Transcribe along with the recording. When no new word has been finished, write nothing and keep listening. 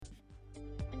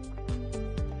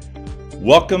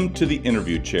Welcome to the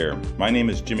Interview Chair. My name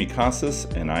is Jimmy Casas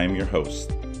and I am your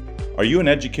host. Are you an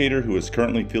educator who is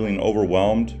currently feeling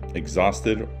overwhelmed,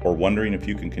 exhausted, or wondering if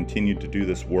you can continue to do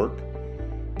this work?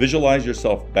 Visualize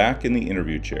yourself back in the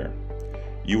interview chair.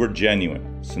 You were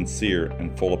genuine, sincere,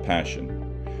 and full of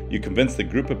passion. You convinced the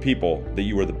group of people that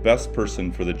you were the best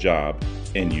person for the job,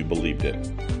 and you believed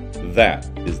it. That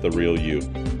is the real you.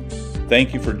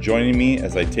 Thank you for joining me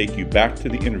as I take you back to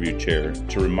the interview chair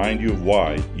to remind you of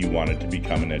why you wanted to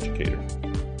become an educator.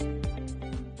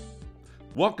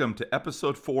 Welcome to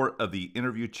episode 4 of the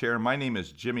Interview Chair. My name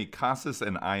is Jimmy Casas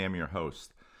and I am your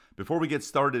host. Before we get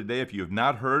started today, if you have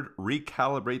not heard,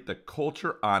 Recalibrate the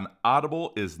Culture on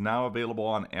Audible is now available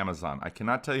on Amazon. I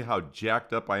cannot tell you how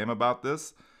jacked up I am about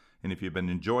this, and if you've been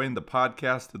enjoying the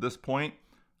podcast to this point,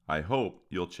 I hope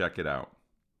you'll check it out.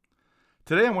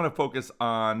 Today I want to focus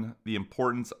on the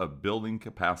importance of building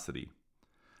capacity.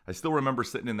 I still remember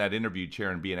sitting in that interview chair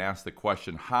and being asked the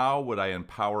question, how would I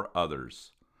empower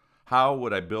others? How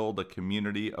would I build a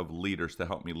community of leaders to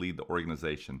help me lead the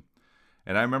organization?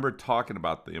 And I remember talking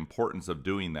about the importance of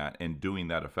doing that and doing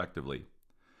that effectively.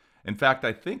 In fact,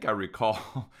 I think I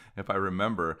recall, if I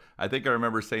remember,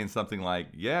 saying something like,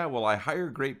 I hire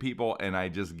great people and I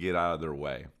just get out of their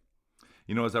way.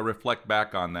 You know, as I reflect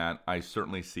back on that, I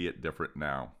certainly see it different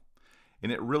now.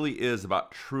 And it really is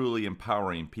about truly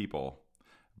empowering people,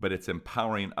 but it's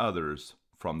empowering others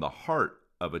from the heart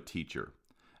of a teacher.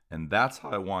 And that's how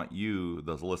I want you,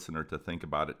 the listener, to think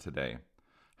about it today.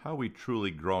 How are we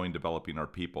truly growing, developing our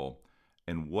people,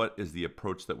 and what is the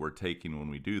approach that we're taking when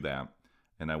we do that?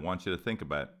 And I want you to think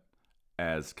about it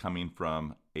as coming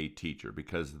from a teacher,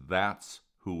 because that's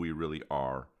who we really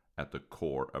are at the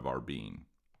core of our being.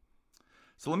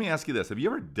 So let me ask you this. Have you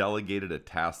ever delegated a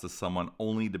task to someone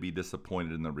only to be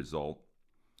disappointed in the result?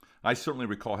 I certainly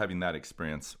recall having that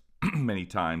experience many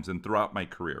times and throughout my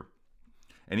career.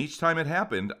 And each time it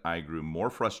happened, I grew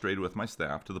more frustrated with my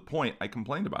staff to the point I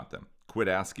complained about them, quit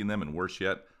asking them, and worse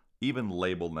yet, even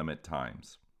labeled them at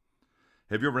times.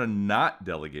 Have you ever not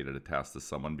delegated a task to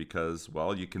someone because,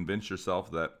 you convinced yourself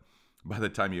that by the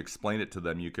time you explain it to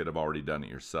them, you could have already done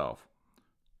it yourself?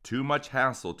 Too much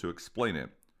hassle to explain it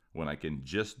when I can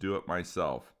just do it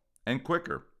myself, and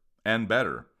quicker, and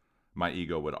better, my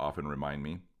ego would often remind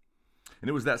me. And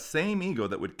it was that same ego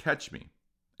that would catch me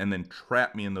and then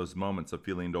trap me in those moments of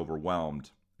feeling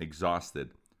overwhelmed,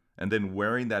 exhausted, and then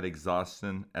wearing that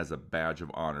exhaustion as a badge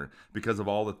of honor because of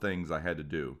all the things I had to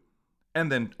do. And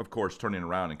then, of course, turning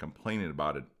around and complaining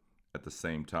about it at the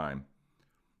same time.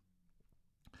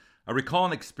 I recall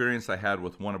an experience I had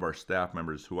with one of our staff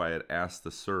members who I had asked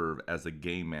to serve as a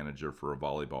game manager for a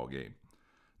volleyball game.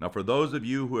 Now, for those of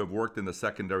you who have worked in the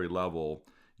secondary level,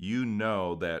 you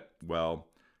know that,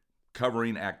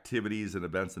 covering activities and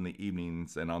events in the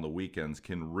evenings and on the weekends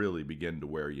can really begin to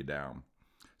wear you down.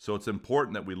 So it's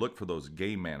important that we look for those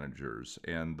game managers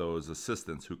and those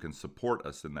assistants who can support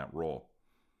us in that role.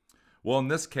 Well, in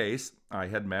this case, I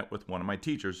had met with one of my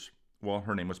teachers.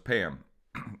 Her name was Pam.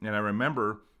 And I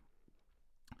remember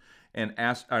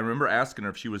asking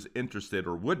her if she was interested,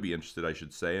 or would be interested, I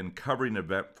should say, in covering an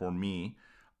event for me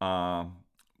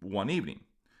one evening.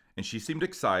 And she seemed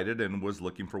excited and was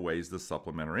looking for ways to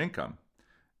supplement her income.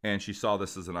 And she saw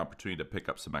this as an opportunity to pick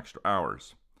up some extra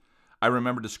hours. I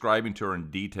remember describing to her in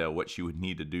detail what she would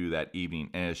need to do that evening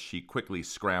as she quickly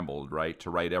scrambled, to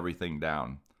write everything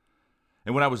down.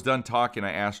 And when I was done talking,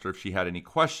 I asked her if she had any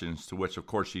questions, to which, of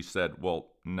course, she said,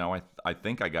 no, I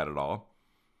think I got it all.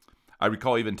 I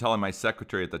recall even telling my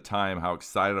secretary at the time how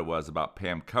excited I was about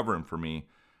Pam covering for me,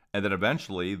 and that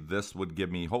eventually this would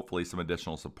give me, hopefully, some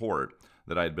additional support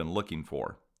that I had been looking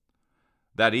for.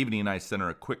 That evening, I sent her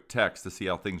a quick text to see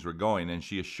how things were going, and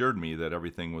she assured me that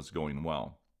everything was going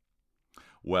well.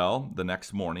 The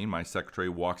next morning, my secretary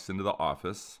walks into the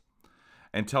office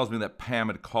and tells me that Pam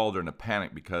had called her in a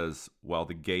panic because,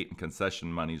 the gate and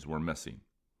concession monies were missing.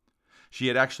 She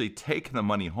had actually taken the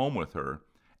money home with her,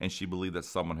 and she believed that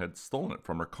someone had stolen it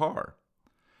from her car.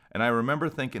 And I remember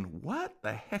thinking, what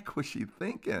the heck was she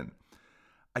thinking?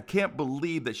 I can't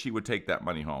believe that she would take that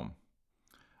money home.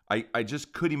 I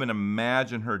just couldn't even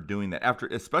imagine her doing that,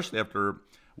 especially after,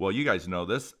 you guys know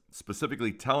this,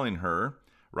 specifically telling her,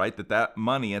 that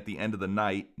money at the end of the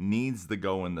night needs to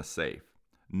go in the safe,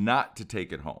 not to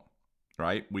take it home,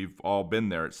 We've all been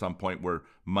there at some point where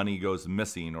money goes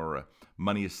missing or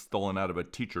money is stolen out of a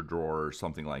teacher drawer or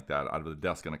something like that, out of the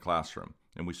desk in a classroom.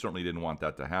 And we certainly didn't want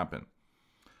that to happen.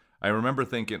 I remember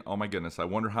thinking, oh my goodness, I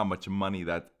wonder how much money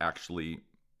that actually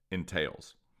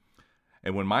entails.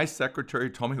 And when my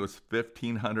secretary told me it was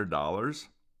 $1,500,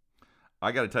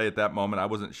 I got to tell you, at that moment, I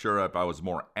wasn't sure if I was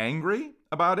more angry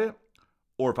about it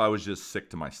or if I was just sick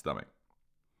to my stomach.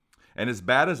 And as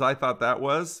bad as I thought that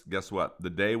was, guess what? The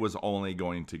day was only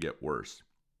going to get worse.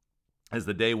 As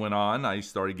the day went on, I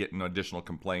started getting additional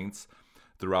complaints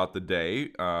throughout the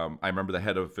day. I remember the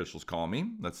head of officials calling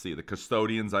me. Let's see, the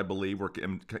custodians, I believe,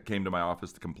 came to my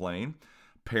office to complain.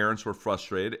 Parents were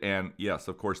frustrated. And yes,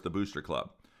 of course, the Booster Club.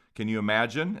 Can you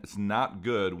imagine? It's not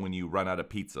good when you run out of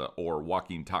pizza or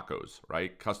walking tacos,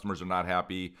 right? Customers are not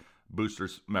happy.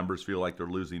 Boosters members feel like they're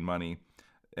losing money.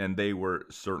 And they were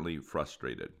certainly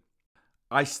frustrated.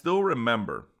 I still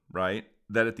remember, right,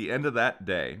 that at the end of that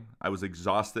day, I was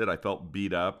exhausted, I felt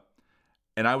beat up,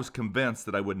 and I was convinced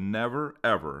that I would never,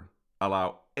 ever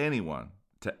allow anyone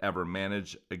to ever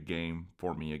manage a game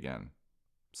for me again.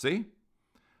 See?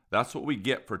 That's what we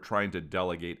get for trying to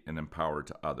delegate and empower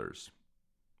to others.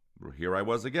 Here I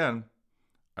was again.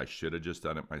 I should have just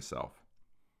done it myself.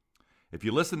 If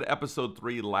you listened to episode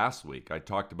 3 last week, I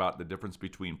talked about the difference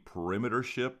between perimeter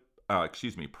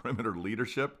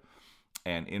leadership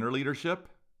and inner leadership,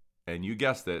 and you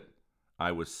guessed it,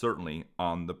 I was certainly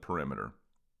on the perimeter.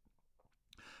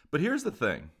 But here's the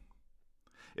thing.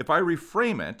 If I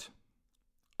reframe it,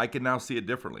 I can now see it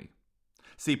differently.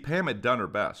 See, Pam had done her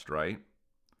best, right?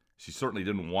 She certainly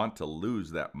didn't want to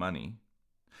lose that money.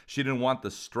 She didn't want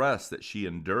the stress that she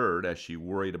endured as she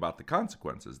worried about the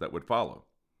consequences that would follow.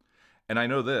 And I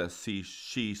know this,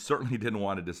 she certainly didn't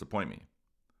want to disappoint me.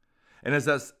 And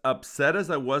as upset as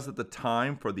I was at the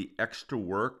time for the extra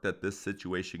work that this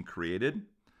situation created,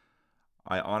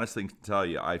 I honestly can tell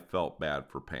you I felt bad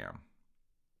for Pam.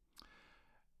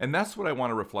 And that's what I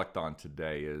want to reflect on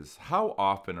today is how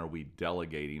often are we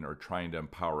delegating or trying to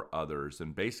empower others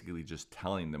and basically just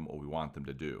telling them what we want them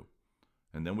to do.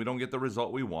 And then we don't get the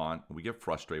result we want, we get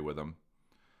frustrated with them,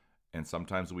 and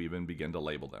sometimes we even begin to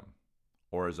label them.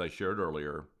 Or as I shared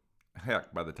earlier,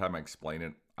 heck, by the time I explain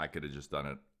it, I could have just done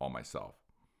it all myself.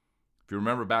 If you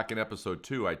remember back in episode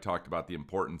 2, I talked about the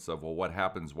importance of, well, what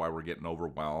happens while we're getting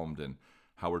overwhelmed and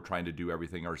how we're trying to do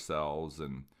everything ourselves.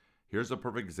 And here's a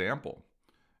perfect example,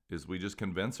 is we just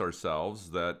convince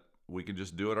ourselves that we can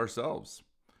just do it ourselves.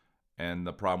 And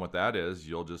the problem with that is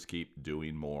you'll just keep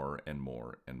doing more and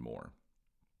more and more.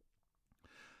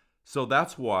 So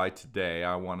that's why today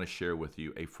I want to share with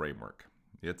you a framework.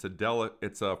 It's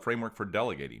a framework for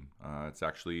delegating. It's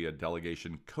actually a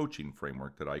delegation coaching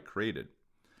framework that I created.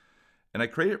 And I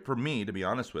created it for me, to be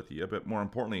honest with you, but more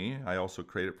importantly, I also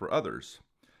created it for others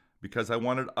because I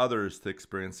wanted others to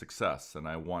experience success and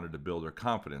I wanted to build their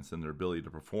confidence in their ability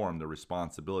to perform their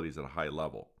responsibilities at a high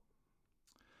level.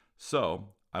 So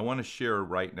I want to share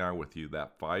right now with you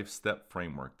that 5-step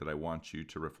framework that I want you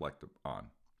to reflect on.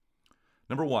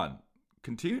 Number 1,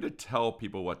 continue to tell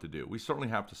people what to do. We certainly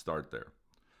have to start there.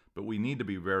 But we need to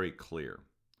be very clear.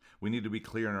 We need to be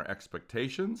clear in our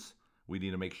expectations. We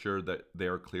need to make sure that they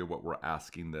are clear what we're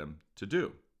asking them to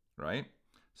do, right?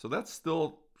 So that's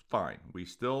still fine. We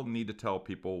still need to tell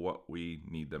people what we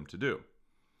need them to do.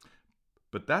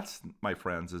 But that's, my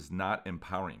friends, is not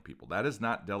empowering people. That is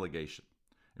not delegation.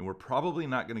 And we're probably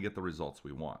not going to get the results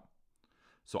we want.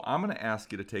 So I'm going to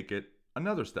ask you to take it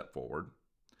another step forward.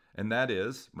 And that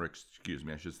is, or excuse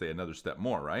me, I should say another step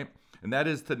more, right? And that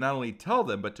is to not only tell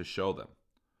them, but to show them,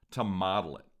 to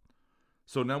model it.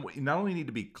 So now we not only need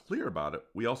to be clear about it,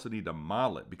 we also need to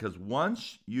model it. Because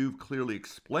once you've clearly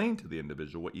explained to the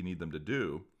individual what you need them to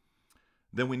do,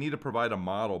 then we need to provide a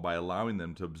model by allowing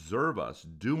them to observe us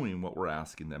doing what we're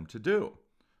asking them to do.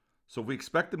 So if we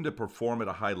expect them to perform at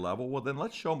a high level, well, then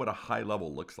let's show them what a high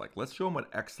level looks like. Let's show them what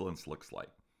excellence looks like.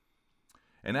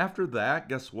 And after that,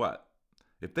 guess what?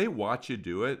 If they watch you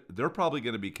do it, they're probably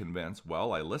going to be convinced,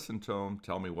 well, I listened to them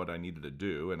tell me what I needed to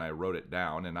do, and I wrote it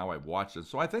down, and now I've watched it,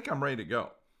 so I think I'm ready to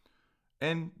go.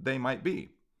 And they might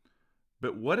be.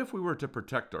 But what if we were to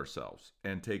protect ourselves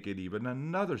and take it even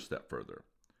another step further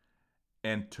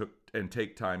and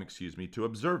take time, to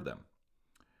observe them?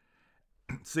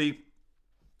 See,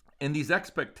 in these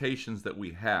expectations that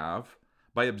we have,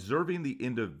 by observing the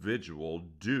individual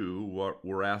do what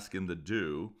we're asking them to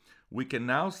do, we can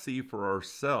now see for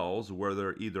ourselves where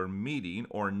they're either meeting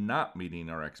or not meeting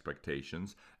our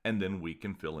expectations, and then we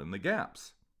can fill in the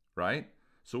gaps, right?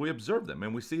 So we observe them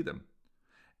and we see them.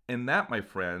 And that, my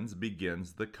friends,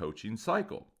 begins the coaching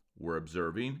cycle. We're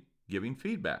observing, giving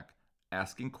feedback,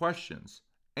 asking questions,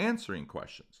 answering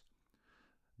questions.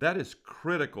 That is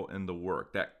critical in the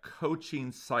work, that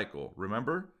coaching cycle.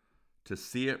 Remember, to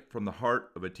see it from the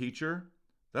heart of a teacher?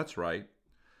 That's right.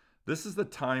 This is the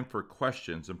time for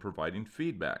questions and providing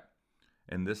feedback.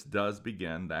 And this does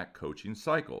begin that coaching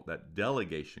cycle, that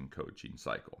delegation coaching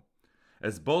cycle.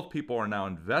 As both people are now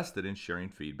invested in sharing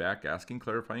feedback, asking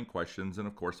clarifying questions, and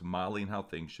of course, modeling how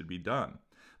things should be done.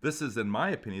 This is, in my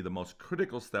opinion, the most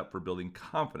critical step for building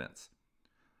confidence.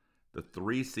 The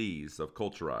 3 C's of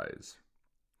Culturize: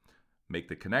 make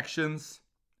the connections,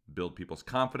 build people's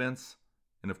confidence,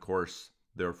 and of course,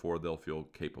 therefore, they'll feel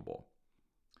capable.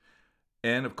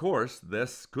 And of course,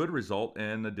 this could result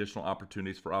in additional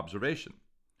opportunities for observation.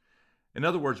 In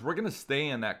other words, we're going to stay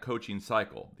in that coaching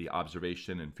cycle, the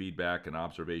observation and feedback and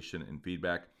observation and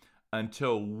feedback,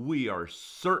 until we are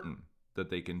certain that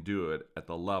they can do it at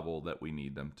the level that we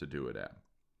need them to do it at.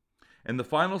 And the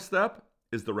final step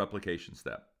is the replication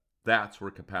step. That's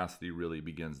where capacity really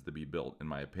begins to be built, in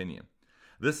my opinion.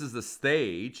 This is the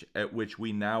stage at which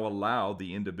we now allow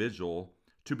the individual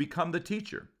to become the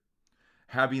teacher,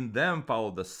 having them follow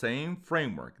the same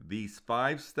framework, these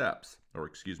 5 steps, or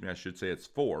excuse me, I should say it's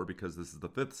 4 because this is the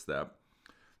 5th step,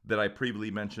 that I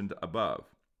previously mentioned above.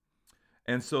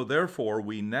 And so therefore,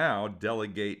 we now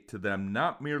delegate to them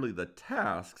not merely the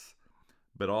tasks,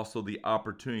 but also the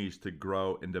opportunities to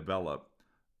grow and develop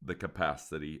the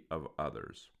capacity of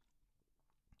others.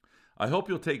 I hope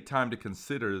you'll take time to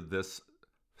consider this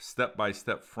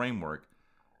step-by-step framework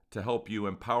to help you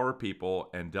empower people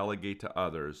and delegate to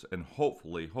others and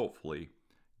hopefully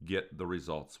get the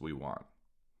results we want.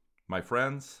 My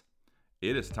friends,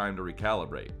 it is time to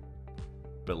recalibrate,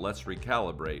 but let's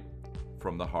recalibrate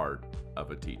from the heart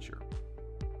of a teacher.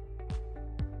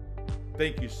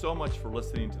 Thank you so much for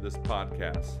listening to this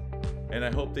podcast, and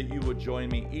I hope that you will join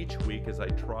me each week as I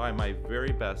try my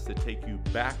very best to take you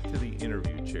back to the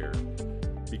interview chair,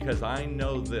 because I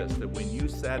know this, that when you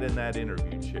sat in that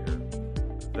interview chair,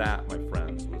 that, my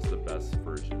friends, was the best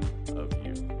version of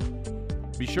you.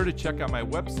 Be sure to check out my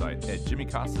website at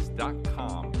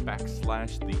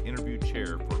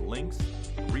jimmycasas.com/the-interview-chair for links,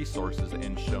 resources,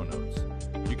 and show notes.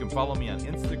 You can follow me on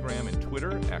Instagram and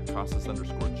Twitter at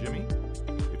Casas_Jimmy.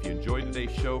 If you enjoyed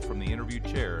today's show from the interview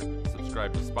chair,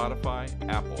 subscribe to Spotify,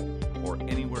 Apple, or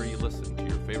anywhere you listen to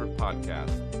your favorite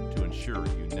podcast to ensure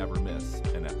you never miss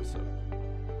an episode.